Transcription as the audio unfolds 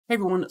Hey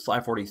everyone,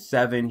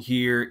 Sly47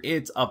 here.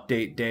 It's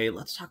update day.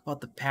 Let's talk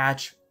about the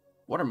patch.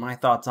 What are my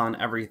thoughts on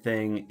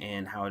everything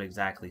and how it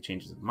exactly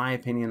changes my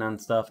opinion on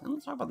stuff. And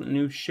let's talk about the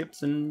new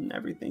ships and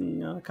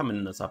everything coming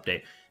in this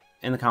update.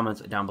 In the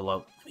comments down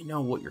below, let me know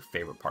what your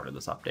favorite part of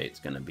this update is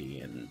going to be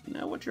and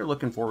what you're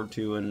looking forward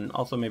to, and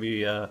also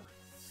maybe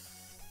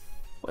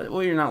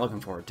what you're not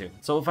looking forward to.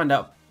 So we'll find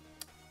out.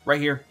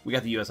 Right here, we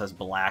got the USS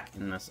Black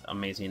in this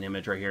amazing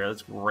image right here.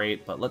 That's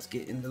great, but let's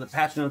get into the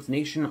patch notes.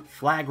 Nation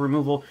flag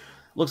removal.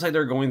 Looks like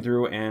they're going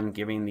through and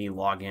giving the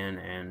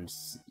login and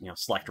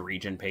select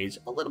region page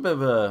a little bit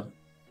of a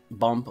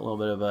bump, a little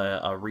bit of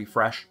a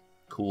refresh.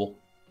 Cool.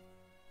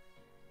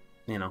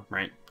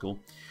 Right? Cool.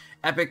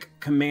 Epic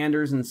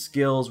commanders and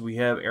skills. We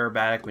have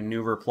aerobatic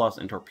maneuver plus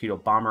and torpedo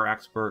bomber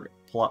expert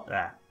plus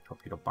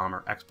torpedo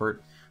bomber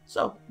expert.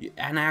 So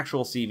an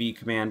actual CV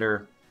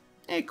commander.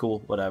 Hey, cool,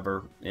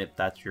 whatever. If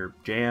that's your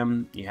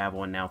jam, you have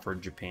one now for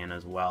Japan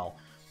as well.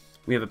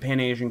 We have a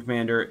Pan-Asian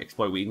commander,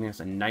 exploit weakness,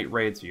 and night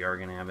raid, so you are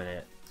going to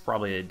have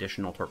probably an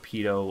additional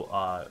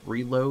torpedo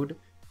reload.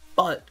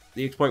 But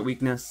the exploit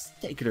weakness,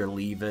 take it or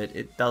leave it.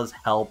 It does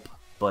help,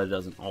 but it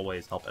doesn't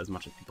always help as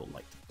much as people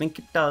like to think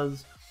it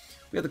does.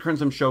 We have the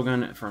Crimson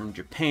Shogun from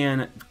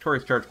Japan,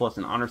 Victorious Charge Plus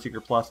and Honor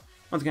Seeker Plus.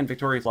 Once again,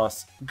 Victorious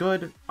Plus,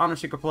 good. Honor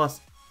Seeker Plus,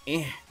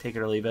 take it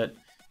or leave it.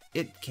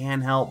 It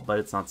can help, but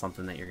it's not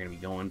something that you're going to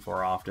be going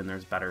for often.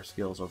 There's better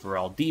skills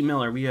overall. D.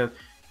 Miller, we have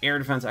Air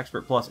Defense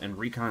Expert Plus and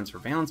Recon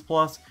Surveillance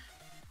Plus.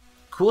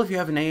 Cool if you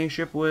have an AA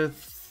ship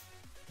with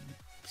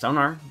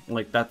sonar.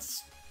 Like,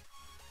 that's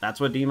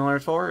what D. Miller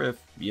is for.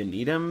 If you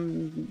need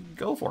him,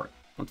 go for it.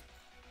 That's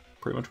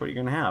pretty much what you're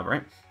going to have,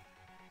 right?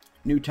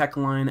 New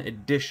Techline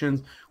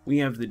additions. We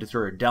have the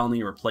Destroyer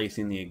Delny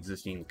replacing the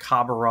existing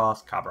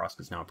Khabarovsk. Khabarovsk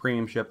is now a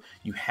premium ship.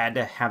 You had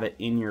to have it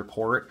in your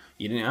port.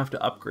 You didn't have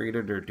to upgrade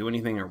it or do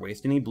anything or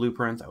waste any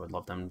blueprints. I would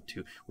love them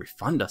to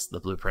refund us the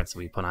blueprints that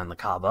we put on the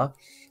Kaba.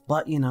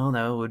 But,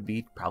 that would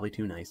be probably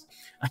too nice.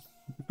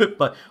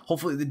 But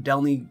hopefully the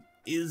Delny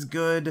is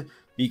good,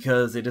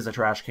 because it is a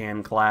trash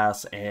can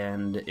class,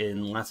 and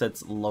unless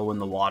it's low in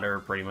the water,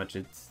 pretty much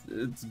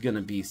it's going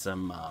to be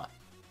some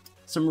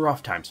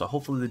rough times. So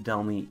hopefully the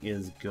Delny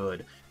is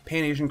good.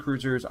 Pan-Asian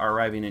cruisers are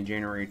arriving in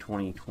January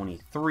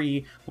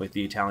 2023, with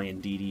the Italian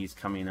DDs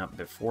coming up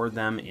before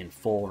them in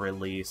full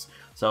release.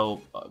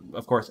 So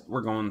of course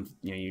you're going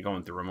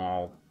through them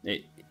all.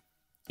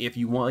 If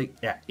you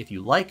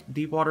like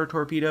deep water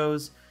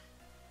torpedoes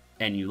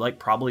and you like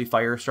probably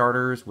fire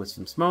starters with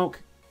some smoke,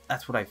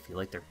 that's what I feel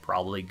like they're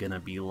probably gonna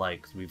be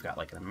like. So we've got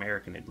like an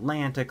American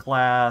Atlanta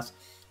class,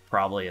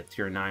 probably a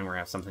tier 9 where we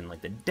have something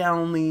like the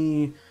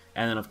Delny.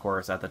 And then, of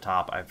course, at the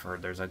top, I've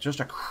heard there's just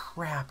a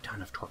crap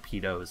ton of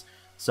torpedoes.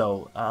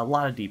 So, a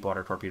lot of deep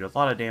water torpedoes, a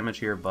lot of damage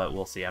here, but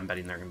we'll see. I'm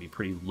betting they're going to be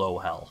pretty low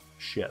health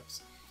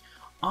ships.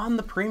 On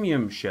the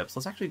premium ships,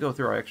 let's actually go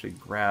through. I actually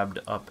grabbed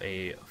up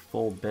a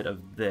full bit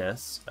of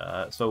this.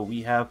 So,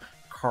 we have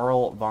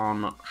Karl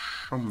von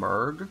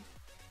Schomburg.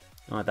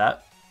 Like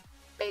that.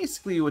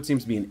 Basically, what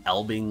seems to be an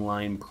Elbing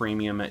line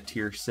premium at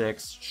tier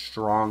 6,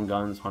 strong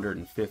guns,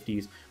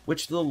 150s,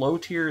 which the low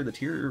tier, the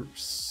tier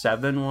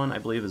 7 one, I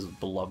believe is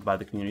beloved by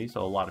the community,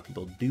 so a lot of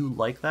people do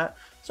like that.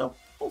 So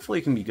hopefully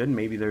it can be good.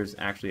 Maybe there's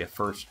actually a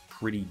first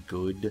pretty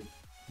good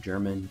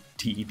German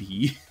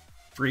TD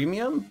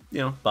premium,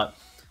 but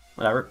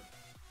whatever.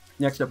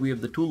 Next up, we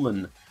have the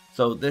Tulen.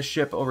 So this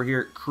ship over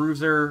here,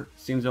 cruiser,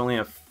 seems to only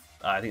have,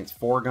 I think it's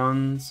 4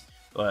 guns,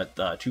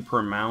 but 2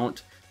 per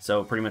mount,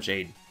 so pretty much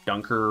a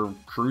Dunker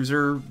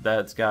cruiser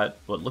that's got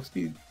what looks to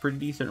be pretty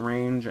decent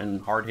range and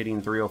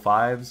hard-hitting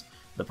 305s.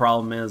 The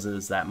problem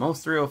is that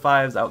most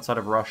 305s outside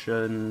of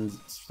Russian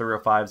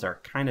 305s are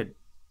kind of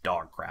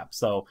dog crap.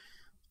 So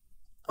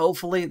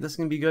hopefully this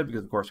can be good,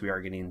 because of course we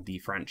are getting the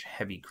French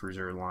heavy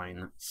cruiser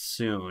line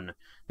soon.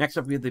 Next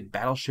up, we have the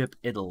battleship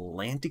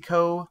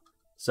Atlantico.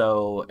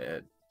 So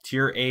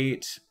tier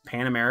 8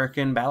 Pan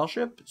American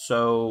battleship.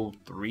 So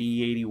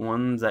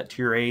 381s at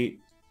tier 8.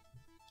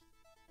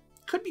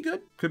 Could be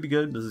good. Could be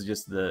good. This is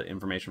just the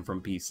information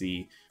from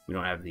PC. We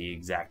don't have the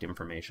exact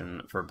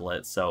information for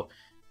Blitz, so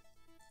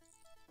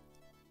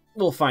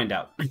we'll find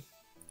out.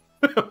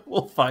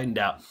 We'll find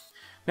out.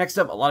 Next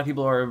up, a lot of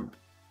people are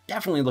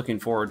definitely looking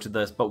forward to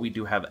this, but we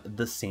do have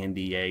the San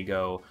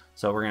Diego,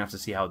 so we're gonna have to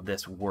see how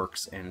this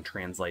works and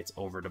translates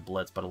over to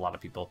Blitz. But a lot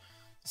of people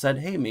said,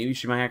 hey, maybe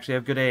she might actually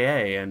have good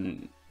AA,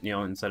 and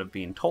instead of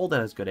being told that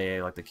it has good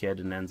AA like the kid,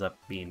 and ends up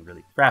being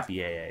really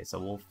crappy AA. So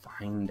we'll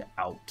find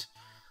out.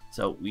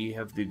 So we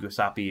have the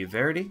Giuseppe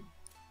Verdi.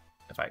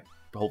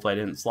 Hopefully I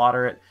didn't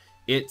slaughter it.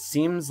 It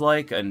seems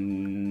like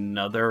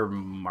another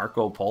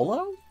Marco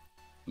Polo,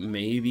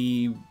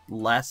 maybe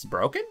less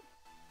broken.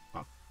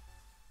 Well,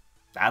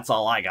 that's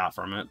all I got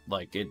from it.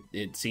 Like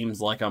it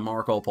seems like a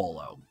Marco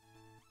Polo.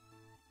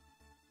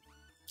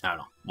 I don't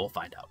know. We'll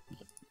find out.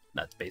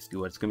 That's basically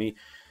what it's gonna be.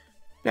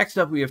 Next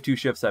up, we have 2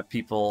 ships that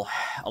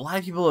a lot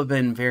of people have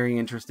been very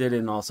interested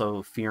in,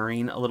 also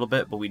fearing a little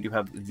bit, but we do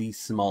have the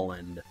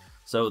Smolensk.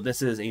 So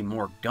this is a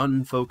more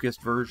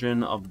gun-focused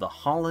version of the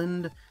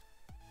Holland.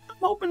 I'm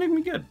hoping it can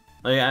be good.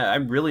 Like, I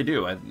really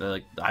do.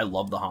 I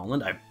love the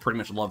Holland. I've pretty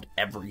much loved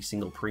every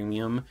single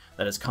premium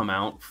that has come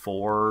out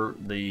for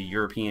the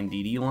European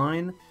DD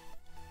line.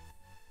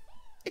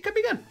 It could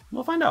be good.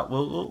 We'll find out.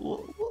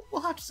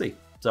 We'll have to see.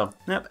 So,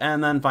 yep.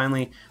 And then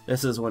finally,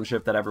 this is one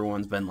ship that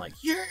everyone's been like,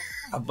 yeah,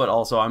 but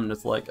also I'm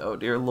just like, oh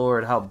dear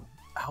Lord, how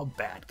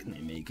bad can they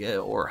make it,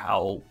 or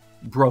how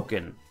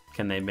broken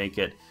can they make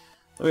it?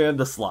 We have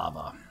the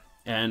Slava,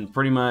 and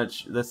pretty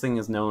much this thing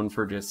is known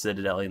for just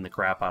citadeling the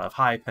crap out of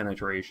high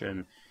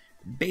penetration,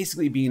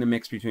 basically being a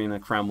mix between a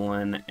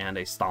Kremlin and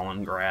a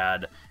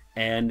Stalingrad.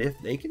 And if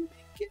they can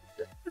make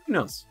it, who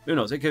knows? Who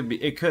knows? It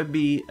could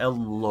be a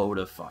load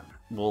of fun.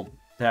 We'll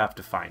have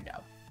to find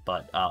out.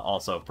 But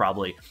also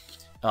probably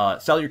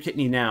sell your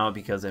kidney now,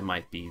 because it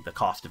might be the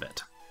cost of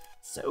it.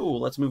 So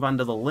let's move on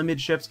to the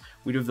limited ships.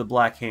 We do have the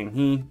Black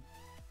Hang-He,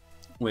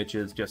 which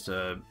is just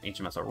a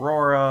HMS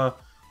Aurora,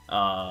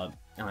 and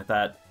like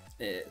that.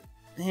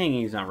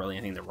 Hang-He's not really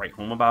anything to write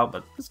home about,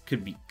 but this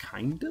could be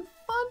kind of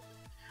fun.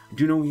 I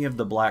do know we have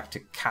the Black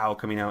Takao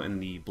coming out in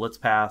the Blitz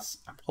Pass.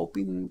 I'm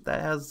hoping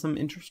that has some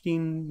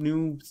interesting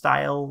new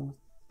style.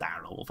 I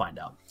don't know, we'll find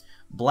out.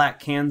 Black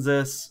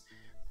Kansas,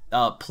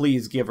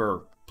 please give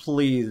her,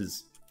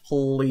 please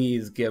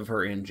give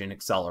her engine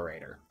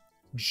accelerator.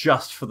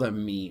 Just for the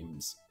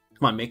memes.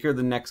 Come on, make her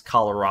the next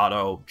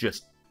Colorado,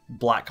 just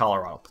Black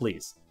Colorado,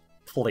 please.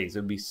 Please, it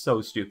would be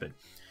so stupid.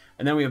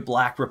 And then we have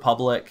Black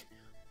Republic.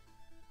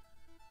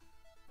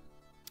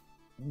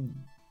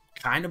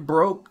 Kind of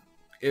broke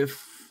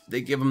if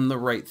they give them the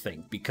right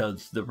thing,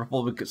 because the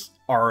Republic is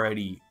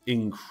already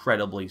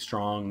incredibly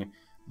strong.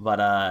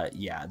 But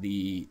yeah,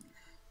 the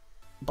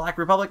Black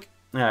Republic,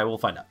 yeah, we'll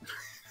find out.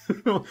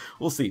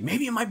 We'll see.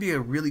 Maybe it might be a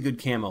really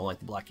good camo like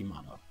the Black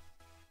Yamato.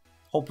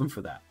 Hoping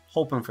for that.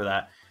 Hoping for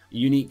that.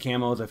 Unique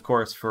camos, of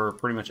course, for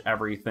pretty much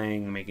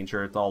everything, making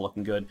sure it's all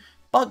looking good.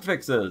 Bug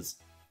fixes.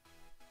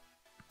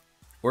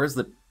 Where's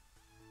the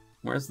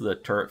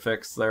turret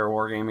fix there,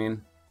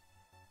 Wargaming?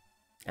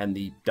 And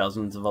the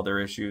dozens of other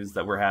issues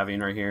that we're having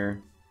right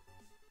here.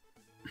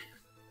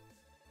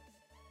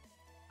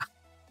 Come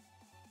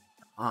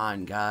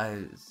on,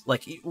 guys.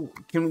 Like,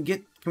 can we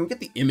get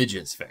the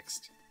images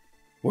fixed?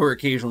 Where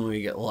occasionally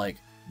we get like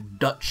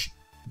Dutch,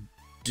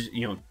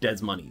 you know,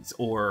 Desmoneys,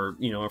 or,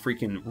 you know, a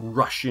freaking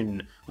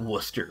Russian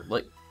Worcester.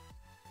 Like,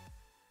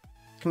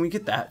 can we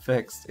get that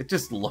fixed? It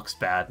just looks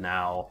bad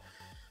now.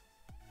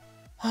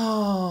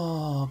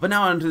 Oh, but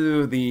now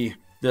onto the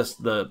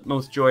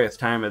most joyous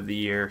time of the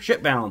year,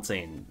 ship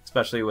balancing.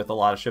 Especially with a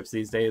lot of ships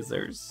these days,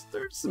 there's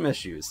some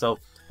issues. So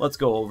let's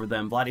go over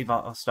them.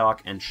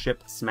 Vladivostok and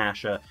Ship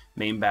Smasha,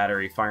 main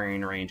battery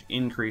firing range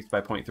increased by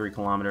 0.3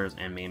 kilometers,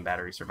 and main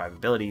battery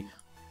survivability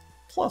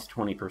plus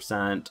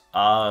 20%.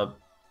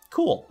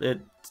 Cool.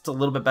 It's a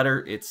little bit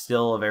better. It's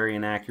still a very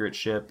inaccurate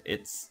ship.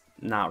 It's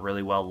not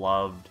really well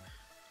loved,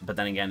 but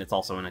then again, it's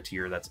also in a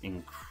tier that's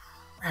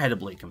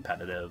incredibly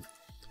competitive.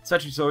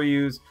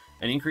 Soyuz,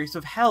 an increase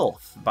of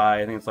health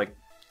by, I think it's like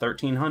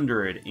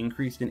 1300,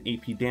 increased in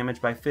AP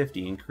damage by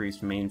 50,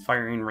 increased main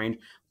firing range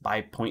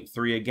by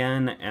 0.3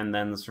 again, and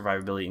then the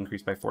survivability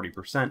increased by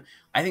 40%.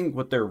 I think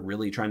what they're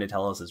really trying to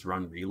tell us is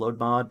run reload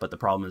mod, but the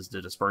problem is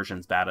the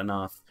dispersion's bad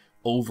enough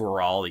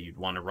overall that you'd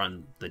want to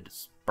run the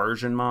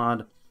dispersion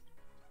mod.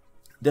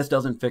 This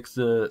doesn't fix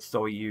the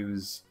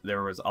Soyuz.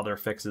 There was other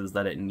fixes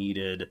that it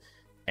needed,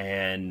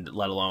 and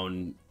let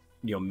alone,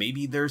 you know,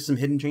 maybe there's some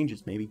hidden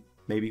changes. Maybe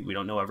we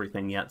don't know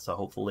everything yet. So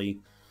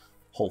hopefully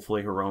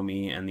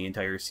Hiromi and the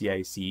entire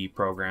CIC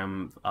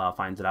program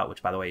finds it out.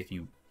 Which, by the way, if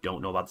you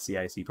don't know about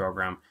the CIC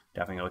program,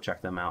 definitely go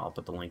check them out. I'll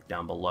put the link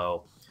down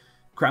below.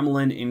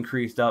 Kremlin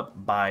increased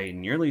up by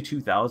nearly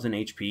 2,000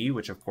 HP,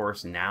 which of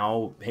course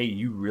now, hey,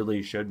 you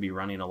really should be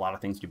running a lot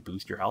of things to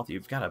boost your health.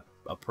 You've got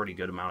a pretty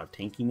good amount of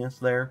tankiness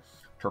there.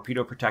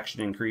 Torpedo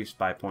protection increased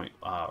by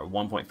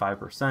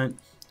 1.5%.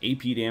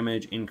 AP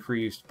damage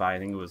increased by, I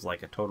think it was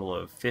like a total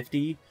of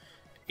 50.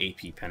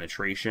 AP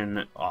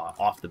penetration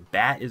off the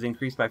bat is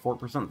increased by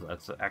 4%.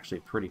 That's actually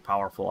a pretty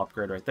powerful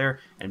upgrade right there.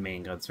 And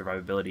main gun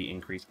survivability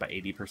increased by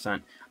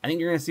 80%. I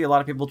think you're going to see a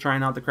lot of people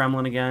trying out the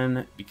Kremlin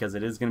again, because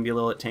it is going to be a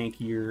little bit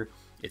tankier.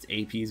 Its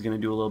AP is going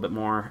to do a little bit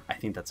more. I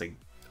think that's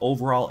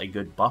overall a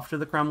good buff to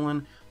the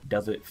Kremlin.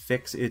 Does it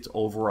fix its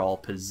overall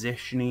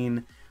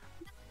positioning?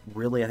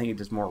 Really, I think it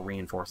just more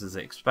reinforces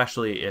it,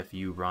 especially if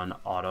you run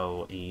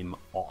auto aim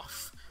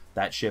off.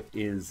 That ship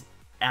is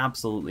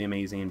absolutely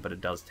amazing, but it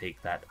does take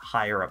that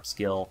higher up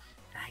skill.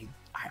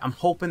 I'm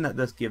hoping that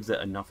this gives it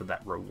enough of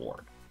that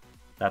reward.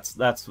 That's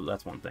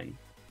one thing.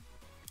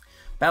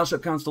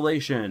 Battleship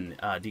Constellation,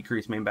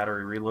 decreased main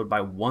battery reload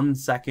by 1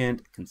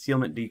 second,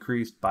 concealment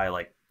decreased by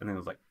like, I think it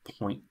was like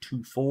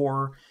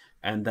 0.24,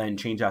 and then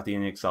change out the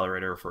engine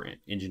accelerator for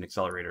engine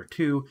accelerator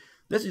 2.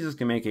 This is just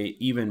gonna make it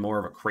even more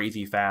of a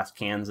crazy fast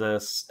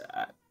Kansas,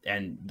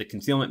 and the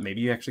concealment,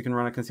 maybe you actually can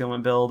run a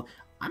concealment build.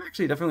 I'm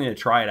actually definitely going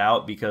to try it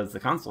out, because the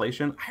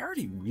Constellation, I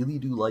already really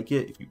do like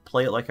it. If you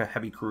play it like a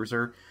heavy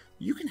cruiser,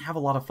 you can have a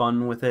lot of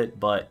fun with it,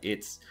 but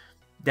it's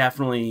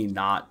definitely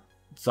not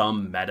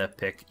some meta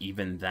pick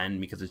even then,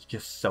 because it's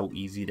just so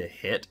easy to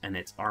hit and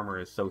its armor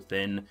is so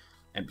thin.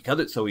 And because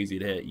it's so easy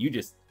to hit, you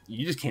just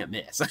can't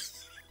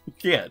miss.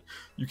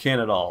 You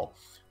can't at all.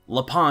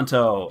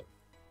 Lepanto.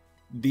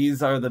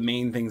 These are the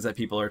main things that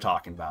people are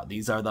talking about.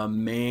 These are the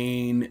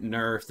main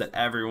nerfs that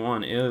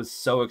everyone is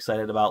so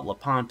excited about.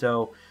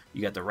 Lepanto,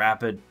 you got the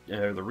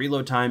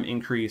reload time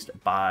increased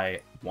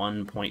by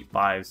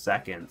 1.5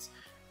 seconds.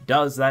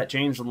 Does that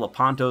change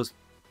Lepanto's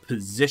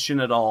position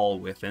at all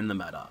within the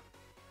meta?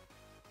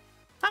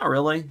 Not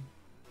really.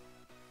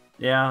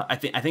 Yeah, I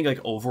think like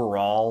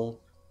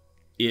overall,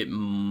 it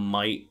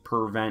might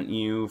prevent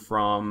you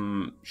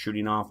from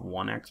shooting off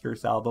one extra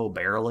salvo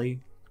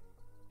barely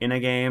in a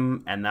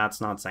game, and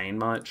that's not saying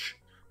much.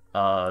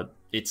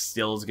 It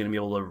still is going to be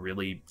able to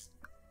really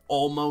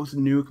almost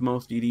nuke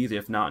most DDs,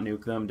 if not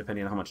nuke them,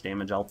 depending on how much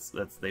damage else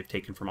they've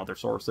taken from other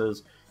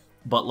sources.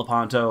 But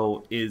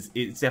Lepanto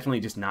it's definitely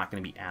just not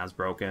going to be as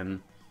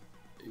broken.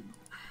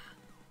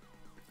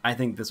 I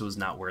think this was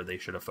not where they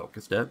should have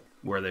focused it,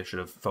 where they should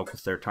have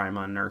focused their time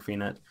on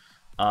nerfing it.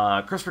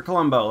 Christopher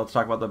Colombo, let's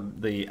talk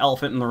about the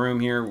elephant in the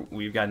room here.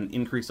 We've got an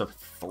increase of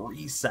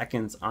 3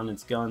 seconds on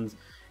its guns,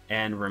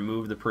 and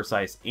removed the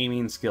precise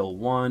aiming skill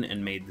 1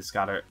 and made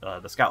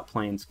the scout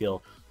plane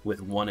skill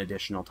with 1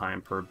 additional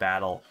time per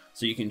battle.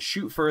 So you can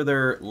shoot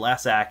further,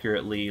 less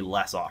accurately,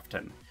 less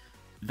often.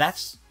 I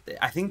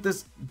think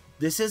this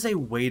is a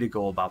way to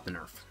go about the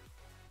nerf.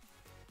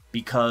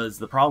 Because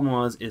the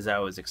problem is I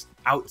was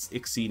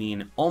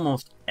out-exceeding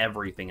almost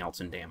everything else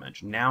in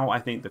damage. Now I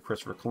think the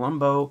Christopher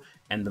Colombo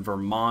and the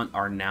Vermont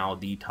are now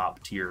the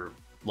top tier,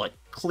 like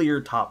clear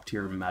top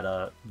tier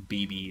meta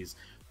BBs,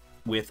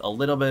 with a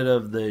little bit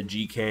of the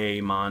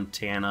GK,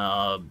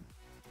 Montana,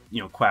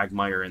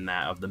 Quagmire in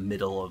that, of the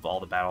middle of all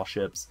the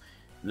battleships.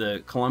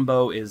 The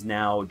Colombo is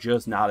now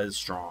just not as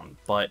strong,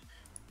 but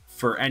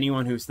for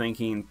anyone who's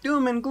thinking,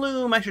 doom and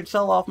gloom, I should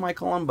sell off my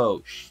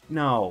Colombo,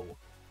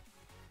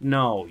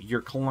 no,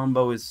 your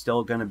Colombo is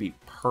still going to be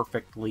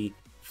perfectly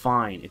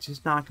fine. It's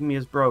just not going to be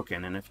as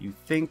broken. And if you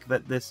think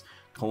that this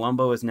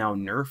Colombo is now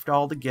nerfed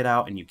all to get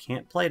out and you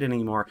can't play it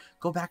anymore,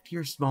 go back to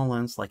your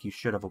Smolens like you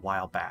should have a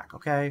while back,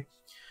 okay?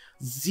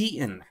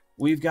 Zeton.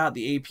 We've got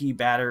the AP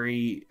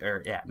battery,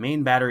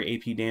 main battery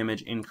AP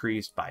damage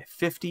increased by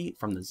 50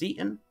 from the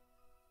Zeton.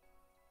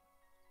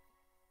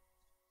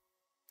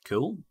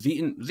 Cool.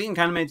 Zeton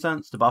kind of made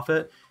sense to buff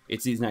it.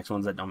 It's these next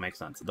ones that don't make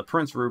sense. The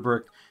Prince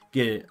Rubric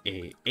get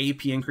a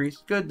AP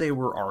increase. Good, they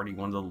were already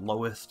one of the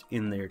lowest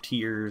in their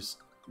tiers.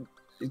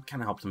 It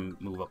kind of helps them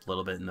move up a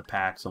little bit in the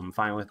pack, so I'm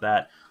fine with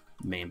that.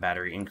 Main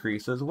battery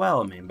increase as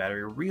well. Main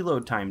battery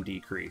reload time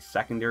decrease.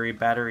 Secondary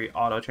battery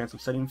auto chance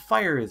of setting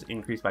fire is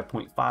increased by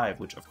 0.5,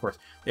 which of course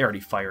they already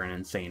fire an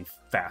insane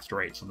fast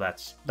rate, so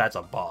that's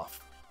a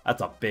buff.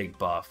 That's a big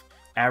buff.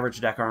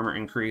 Average deck armor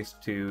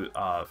increased to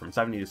from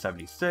 70 to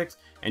 76,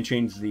 and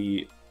changed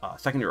the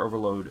secondary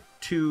overload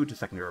 2 to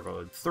secondary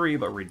overload 3,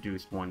 but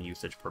reduced 1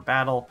 usage per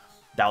battle.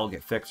 That will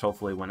get fixed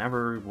hopefully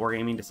whenever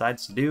Wargaming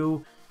decides to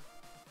do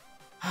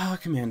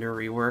Commander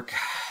rework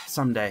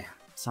someday.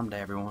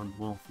 Someday, everyone,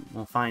 we'll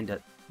find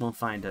it. We'll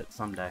find it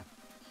someday.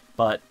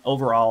 But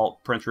overall,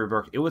 Prince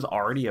Rubric, it was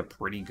already a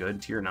pretty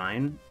good tier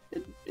 9.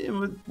 It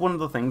was one of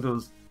the things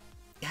that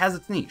it has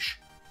its niche.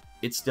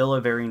 It's still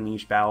a very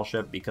niche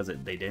battleship because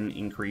they didn't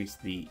increase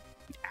the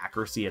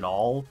accuracy at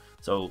all.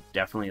 So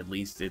definitely, at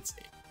least its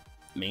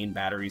main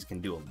batteries can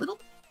do a little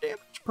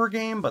damage per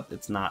game, but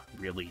it's not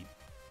really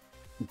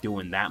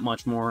doing that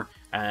much more.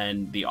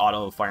 And the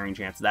auto firing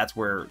chance, that's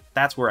where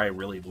I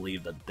really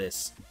believe that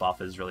this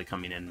buff is really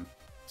coming in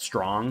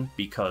strong,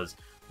 because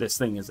this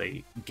thing is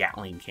a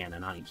Gatling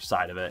cannon on each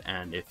side of it,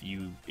 and if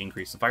you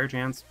increase the fire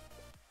chance,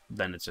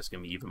 then it's just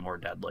going to be even more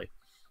deadly.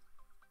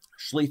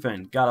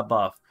 Schlieffen got a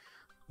buff.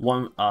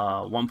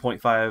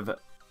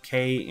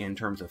 1.5k in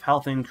terms of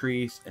health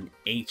increase, an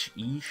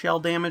HE shell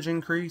damage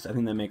increase. I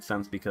think that makes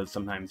sense because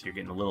sometimes you're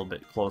getting a little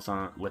bit close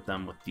with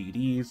them with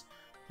DDs.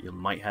 You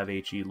might have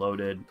HE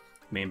loaded.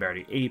 Main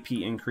battery AP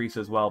increase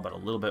as well, but a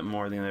little bit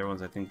more than the other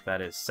ones. I think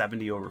that is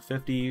 70 over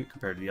 50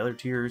 compared to the other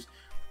tiers.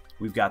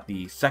 We've got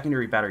the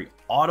secondary battery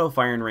auto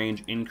firing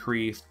range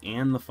increased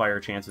and the fire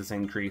chances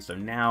increased. So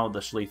now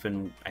the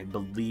Schlieffen, I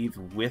believe,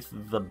 with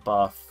the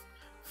buff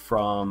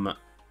from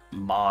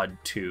mod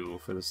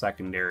 2 for the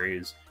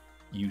secondaries,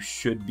 you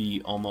should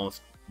be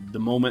almost, the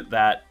moment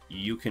that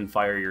you can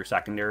fire your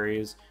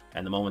secondaries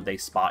and the moment they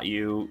spot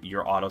you,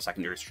 your auto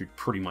secondaries should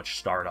pretty much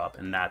start up,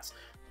 and that's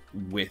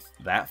with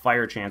that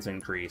fire chance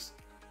increase.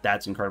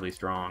 That's incredibly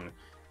strong.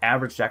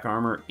 Average deck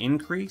armor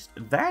increased.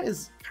 That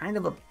is kind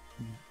of a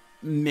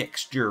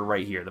mixture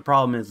right here. The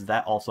problem is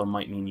that also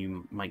might mean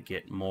you might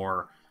get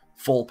more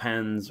full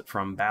pens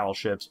from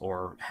battleships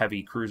or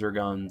heavy cruiser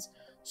guns.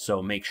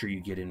 So make sure you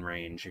get in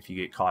range. If you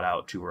get caught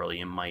out too early,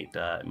 it might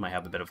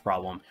have a bit of a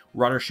problem.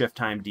 Rudder shift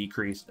time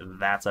decreased.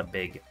 That's a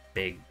big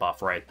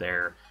buff right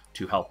there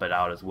to help it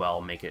out as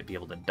well. Make it be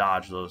able to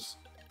dodge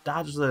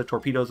the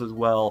torpedoes as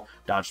well,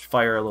 dodge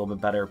fire a little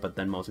bit better, but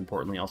then most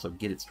importantly also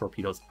get its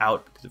torpedoes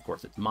out, because of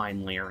course it's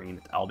mine layering,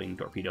 it's albeing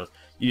torpedoes.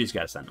 You just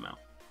got to send them out.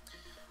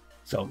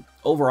 So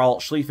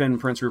overall, Schlieffen,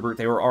 Prince Rupert,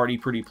 they were already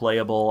pretty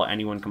playable.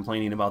 Anyone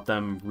complaining about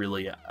them,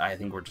 really, I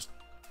think we're just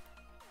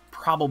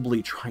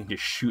probably trying to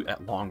shoot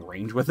at long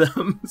range with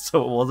them,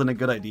 so it wasn't a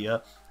good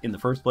idea in the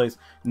first place.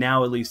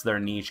 Now at least their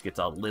niche gets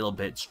a little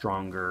bit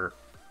stronger.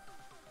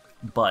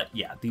 But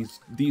yeah,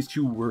 these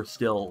two were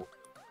still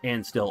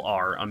and still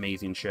are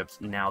amazing ships.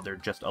 Now they're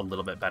just a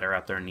little bit better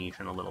at their niche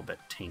and a little bit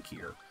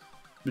tankier,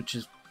 which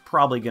is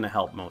probably going to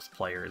help most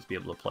players be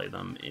able to play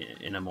them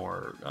in a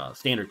more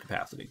standard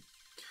capacity.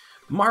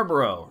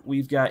 Marlboro,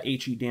 we've got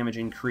HE damage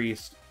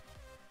increased.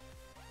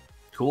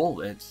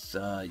 Cool. It's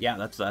yeah,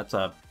 that's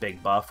a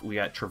big buff. We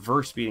got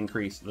traverse speed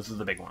increase. This is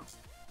the big one.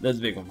 This is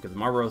a big one because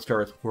Marlboro's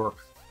turrets were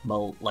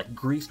like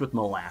greased with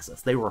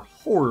molasses. They were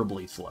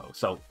horribly slow.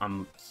 So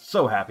I'm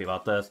so happy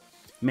about this.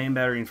 Main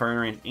battery and firing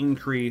range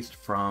increased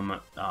from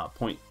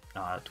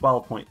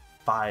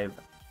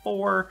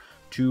 12.54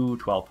 to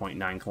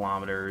 12.9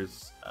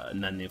 kilometers.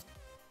 And then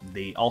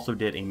they also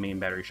did a main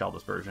battery shell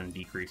dispersion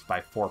decreased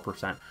by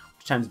 4%,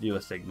 which tends to do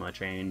a sigma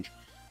change.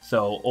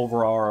 So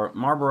overall,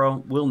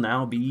 Marlboro will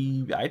now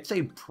be, I'd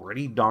say,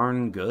 pretty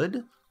darn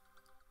good.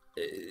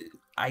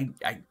 I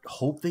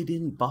hope they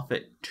didn't buff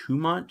it too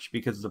much,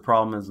 because the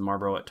problem is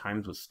Marlboro at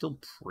times was still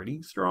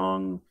pretty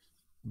strong.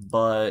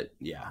 But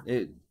yeah,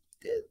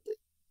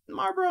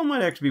 Marlboro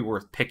might actually be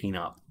worth picking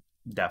up,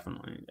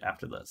 definitely,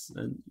 after this.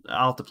 And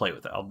I'll have to play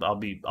with it.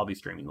 I'll be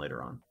streaming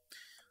later on.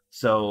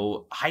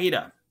 So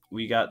Haida,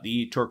 we got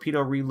the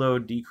torpedo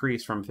reload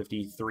decrease from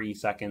 53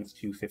 seconds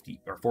to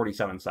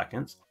 47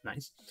 seconds.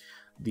 Nice.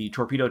 The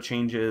torpedo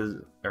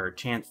chances, or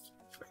chance,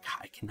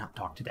 I cannot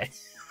talk today.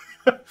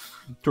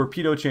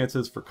 Torpedo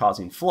chances for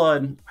causing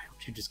flood. Why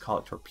don't you just call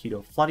it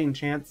torpedo flooding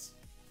chance?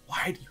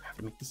 Why do you have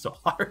to make this so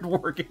hard,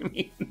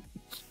 Wargaming?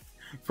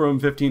 From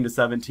 15 to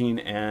 17,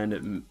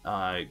 and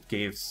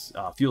gave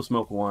fuel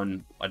smoke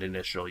 1 an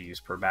initial use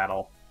per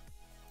battle.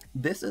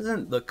 This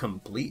isn't the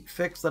complete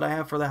fix that I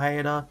have for the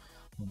Haida,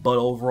 but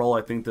overall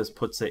I think this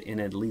puts it in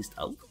at least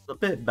a little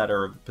bit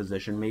better of a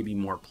position, maybe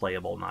more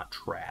playable, not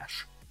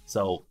trash.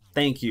 So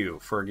thank you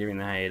for giving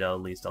the Haida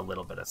at least a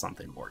little bit of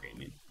something,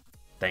 Wargaming.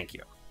 Thank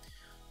you.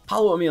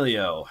 Paulo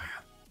Emilio.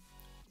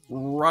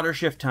 Rudder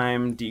shift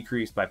time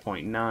decreased by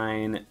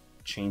 0.9,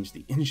 changed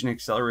the engine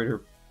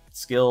accelerator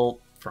skill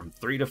from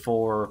 3 to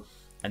 4,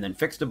 and then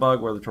fixed a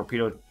bug where the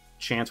torpedo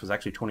chance was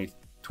actually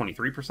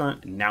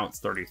 23%, and now it's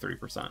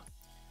 33%.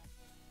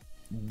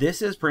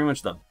 This is pretty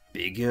much the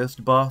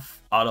biggest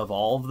buff out of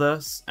all of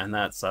this, and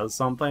that says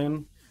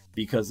something,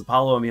 because the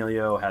Paulo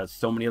Emilio has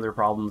so many other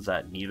problems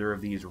that neither of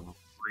these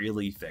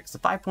really fix. The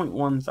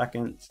 5.1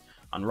 seconds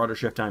on rudder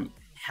shift time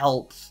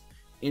helps.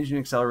 Engine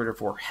accelerator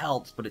 4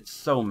 helps, but it's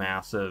so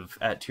massive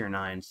at tier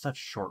 9, such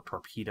short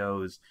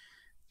torpedoes.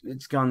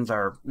 Its guns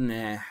are,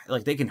 nah,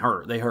 like they can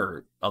hurt. They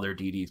hurt other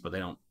DDs, but they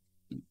don't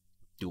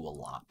do a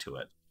lot to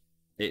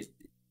it.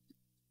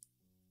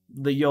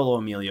 The YOLO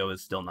Emilio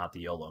is still not the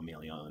YOLO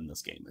Emilio in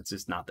this game. It's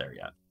just not there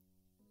yet.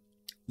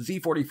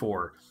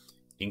 Z44,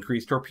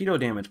 increased torpedo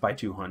damage by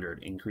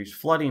 200, increased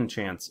flooding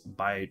chance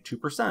by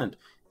 2%,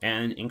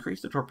 and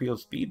increased the torpedo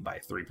speed by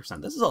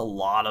 3%. This is a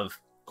lot of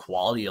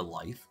quality of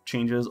life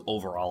changes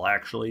overall,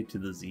 actually, to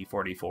the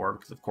Z44,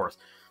 because of course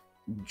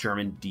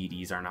German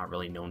DDs are not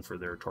really known for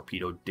their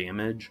torpedo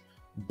damage,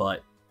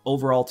 but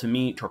overall to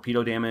me,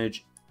 torpedo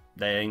damage,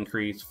 that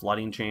increased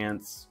flooding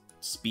chance,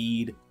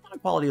 speed,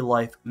 quality of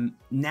life.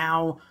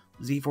 Now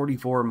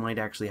Z44 might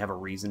actually have a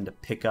reason to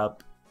pick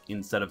up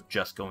instead of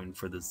just going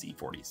for the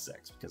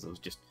Z46, because it was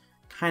just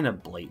kind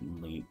of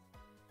blatantly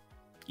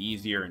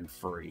easier and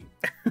free.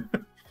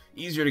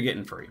 Easier to get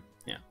and free.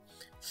 Yeah.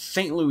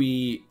 St.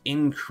 Louis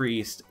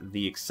increased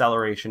the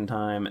acceleration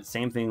time.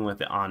 Same thing with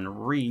the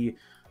Henri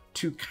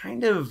to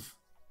kind of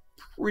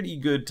pretty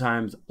good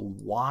times.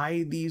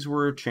 Why these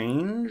were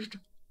changed?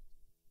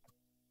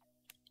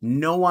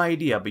 No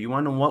idea, but you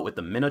want to know what? With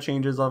the minnow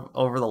changes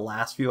over the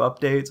last few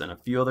updates and a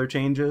few other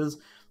changes,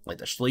 like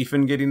the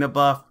Schlieffen getting a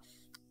buff,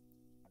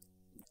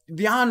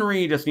 the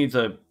Henri just needs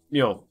a,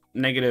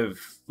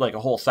 negative, like a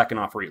whole second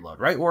off reload,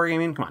 right,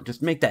 Wargaming? Come on,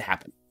 just make that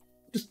happen.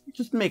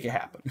 Just make it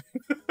happen.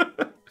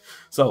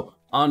 So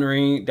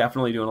Henri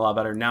definitely doing a lot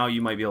better. Now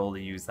you might be able to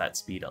use that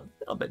speed a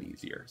little bit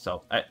easier.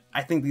 So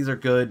I think these are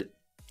good.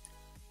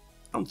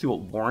 I don't see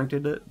what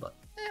warranted it, but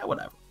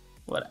whatever.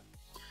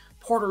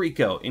 Puerto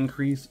Rico,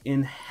 increase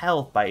in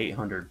health by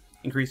 800,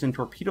 increase in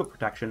torpedo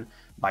protection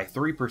by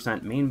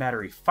 3%, main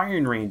battery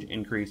firing range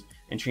increase,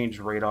 and changed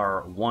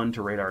radar 1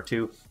 to radar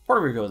 2.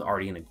 Puerto Rico is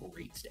already in a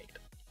great state.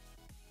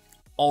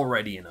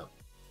 Already in a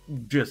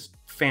just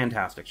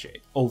fantastic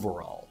shape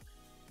overall.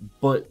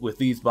 But with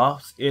these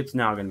buffs, it's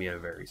now going to be in a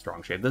very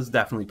strong shape. This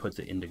definitely puts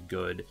it into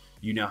good.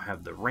 You now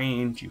have the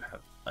range, you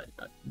have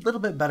a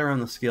little bit better on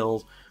the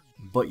skills,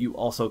 but you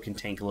also can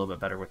tank a little bit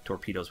better with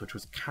torpedoes, which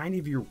was kind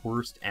of your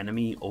worst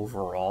enemy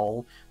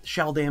overall. The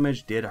shell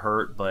damage did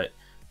hurt, but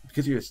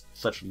because you're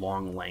such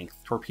long length,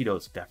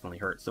 torpedoes definitely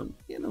hurt. So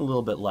getting a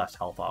little bit less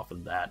health off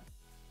of that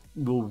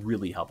will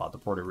really help out the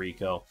Puerto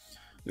Rico.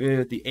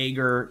 With the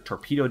Ager,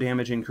 torpedo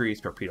damage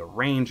increase, torpedo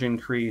range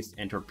increase,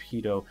 and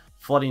torpedo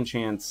flooding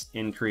chance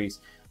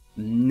increase.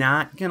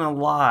 Not gonna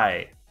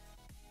lie,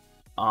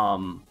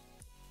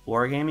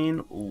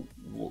 Wargaming,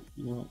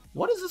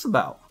 what is this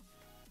about?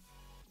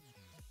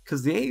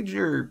 Because the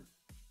Ager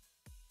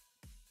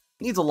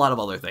needs a lot of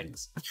other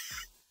things.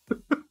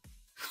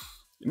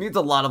 It needs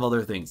a lot of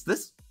other things.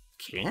 This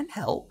can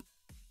help.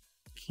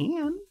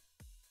 Can.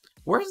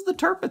 Where's the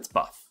Turpitz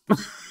buff?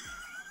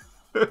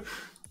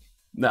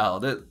 No,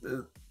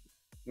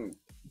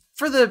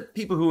 for the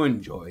people who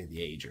enjoy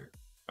the Ager,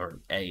 or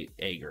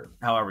Ager,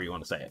 however you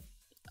want to say it,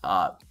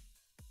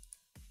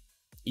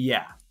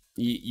 yeah,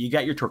 you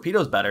got your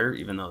torpedoes better,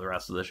 even though the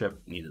rest of the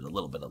ship needed a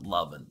little bit of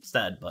love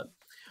instead. But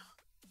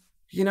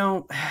you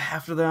know,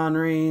 after the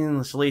Henri and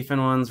the Schlieffen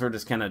ones, we're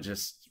just kind of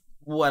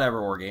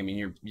whatever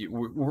Wargaming.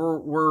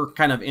 We're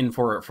kind of in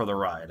for it for the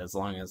ride, as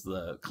long as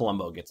the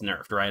Colombo gets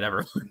nerfed, right,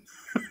 everyone?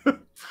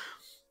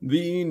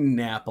 The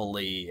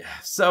Napoli.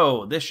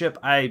 So this ship,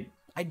 I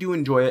do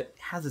enjoy it.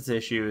 It has its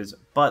issues,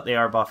 but they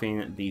are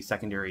buffing the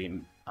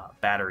secondary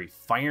battery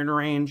firing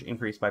range,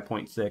 increased by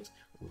 0.6,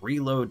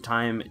 reload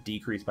time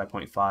decreased by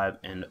 0.5,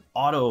 and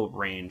auto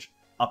range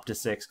up to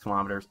 6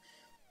 kilometers.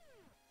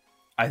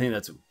 I think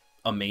that's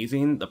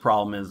amazing. The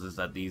problem is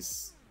that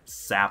these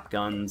sap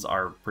guns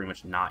are pretty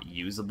much not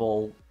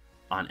usable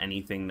on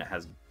anything that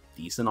has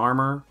decent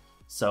armor.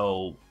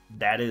 So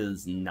that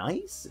is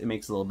nice. It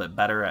makes it a little bit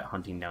better at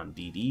hunting down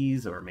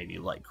DDs or maybe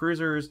light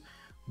cruisers,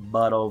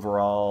 but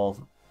overall,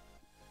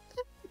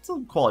 it's a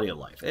quality of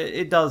life.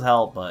 It does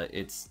help, but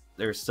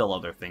there's still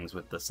other things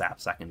with the sap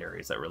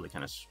secondaries that really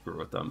kind of screw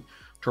with them.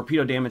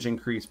 Torpedo damage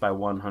increased by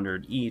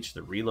 100 each.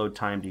 The reload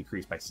time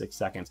decreased by 6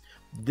 seconds.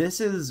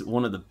 This is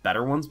one of the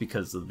better ones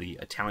because of the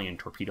Italian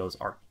torpedoes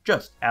are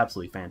just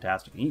absolutely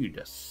fantastic. You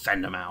just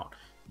send them out.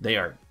 They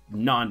are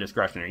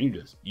non-discretionary.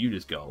 You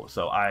just go.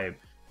 So I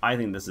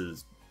think this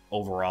is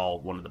overall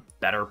one of the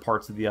better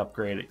parts of the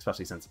upgrade,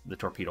 especially since the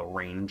torpedo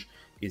range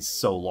is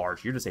so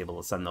large. You're just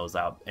able to send those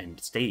out and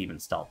stay even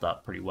stealthed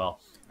up pretty well.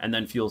 And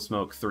then fuel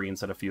smoke 3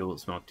 instead of fuel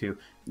smoke 2.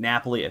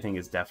 Napoli, I think,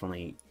 has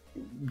definitely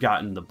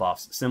gotten the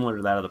buffs similar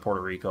to that of the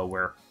Puerto Rico,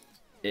 where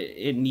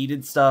it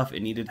needed stuff,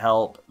 it needed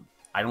help.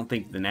 I don't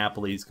think the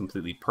Napoli is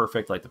completely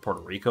perfect like the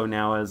Puerto Rico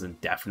now is,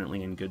 and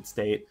definitely in good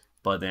state,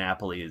 but the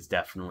Napoli is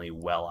definitely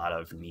well out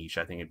of niche.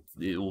 I think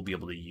it will be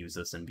able to use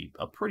this and be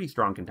a pretty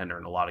strong contender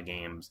in a lot of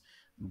games,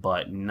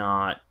 but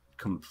not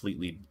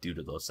completely due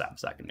to those sap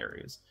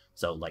secondaries.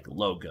 So like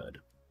low good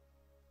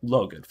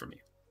for me.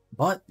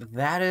 But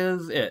that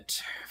is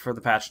it for the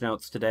patch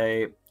notes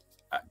today.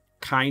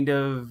 Kind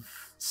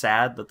of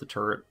sad that the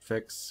turret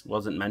fix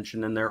wasn't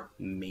mentioned in there.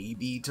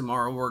 Maybe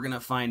tomorrow we're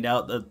gonna find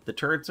out that the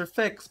turrets are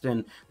fixed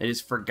and they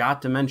just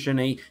forgot to mention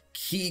a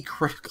key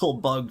critical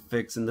bug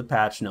fix in the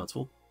patch notes.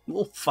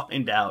 We'll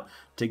find out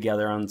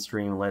together on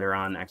stream later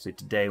on, actually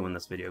today when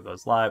this video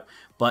goes live,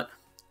 but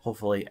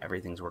hopefully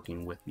everything's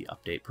working with the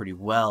update pretty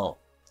well.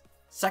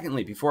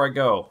 Secondly, before I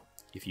go,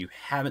 if you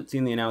haven't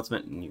seen the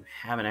announcement and you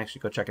haven't actually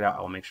go check it out,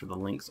 I will make sure the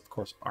links, of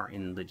course, are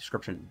in the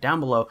description down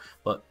below.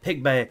 But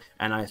Pigbay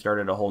and I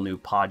started a whole new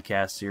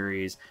podcast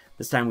series.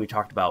 This time we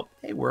talked about,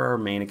 hey, where our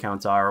main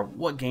accounts are,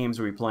 what games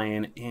are we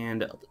playing,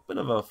 and a little bit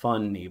of a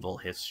fun naval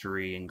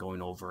history and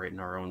going over it in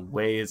our own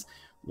ways,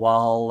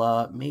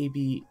 while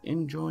maybe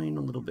enjoying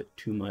a little bit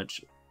too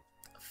much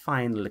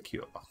fine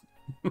liqueur.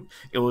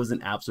 It was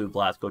an absolute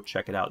blast. Go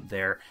check it out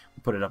there.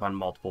 We put it up on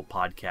multiple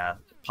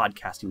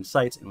podcasting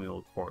sites, and we will,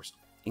 of course,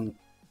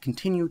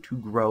 continue to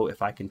grow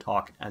if I can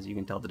talk. As you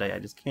can tell today, I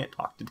just can't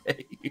talk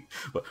today.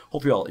 But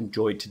hope you all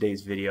enjoyed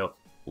today's video.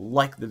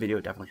 Like the video,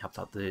 it definitely helps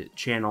out the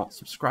channel.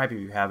 Subscribe if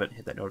you haven't.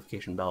 Hit that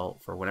notification bell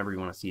for whenever you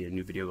want to see a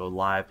new video go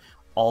live.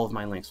 All of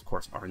my links, of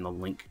course, are in the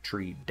link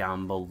tree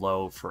down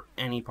below. For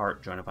any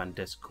part, join up on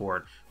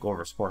Discord, go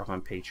over support up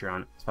on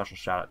Patreon. Special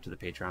shout out to the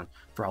Patreon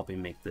for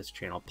helping make this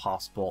channel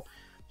possible.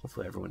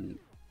 Hopefully everyone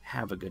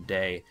have a good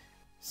day.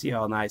 See you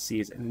all in the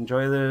ICs and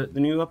enjoy the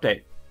new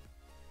update.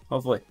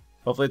 Hopefully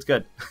it's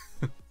good.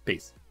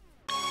 Peace.